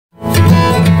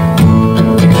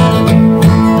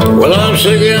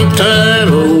sick and tired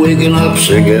of waking up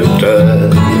sick and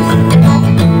tired.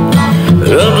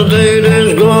 The other day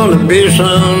there's gonna be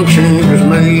some changes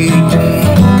made.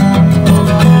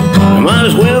 You might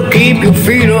as well keep your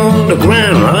feet on the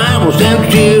ground. I was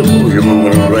empty for you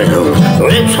moving around.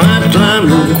 It's high time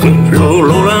you quit your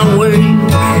lowdown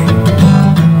ways.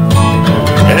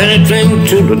 Anything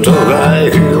to the talk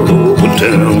I hear over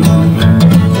town.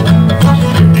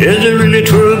 Is it really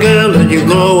true, girl, that you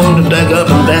go on the deck up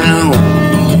and down?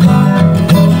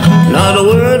 Not a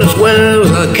word as well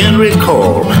as I can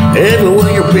recall.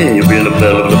 Everywhere you've been a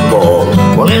belle of the ball.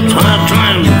 Well, it's high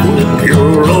time you quit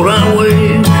your lowdown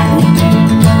ways.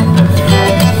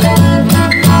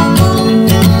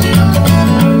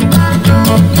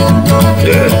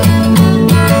 Yeah.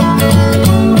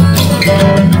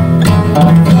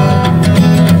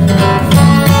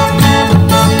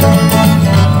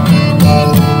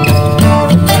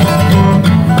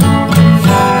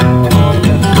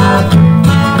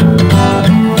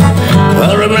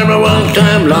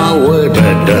 Time long way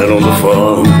back down on the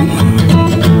farm.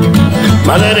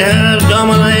 My daddy had a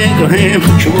dominiker hen,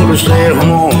 but she would have stayed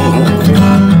home.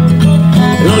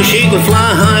 You know she could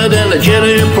fly higher than a jet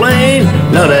airplane.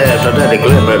 Now that after daddy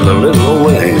clip at the little old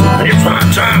way. It's my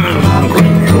time to clip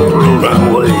your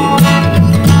lowdown way.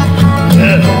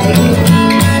 Yeah.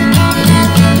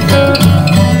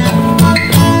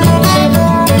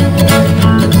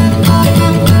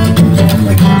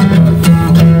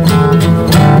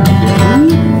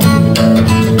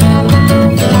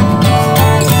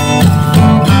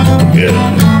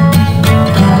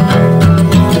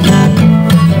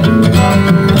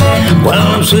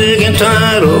 Sick and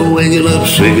tired of waking up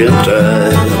sick and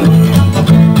tired.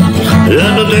 The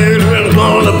other day there's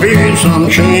gonna be some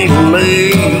change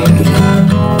made.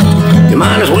 You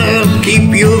might as well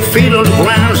keep your feet on the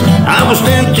ground. I was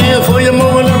standing here for you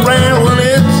moving around. Well,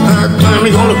 it's high time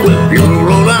you're gonna quit your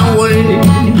lowdown way.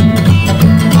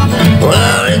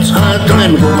 Well, it's high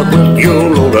time you're gonna quit your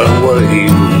lowdown way.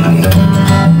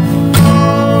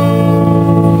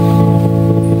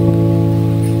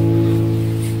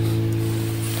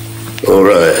 All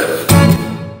right.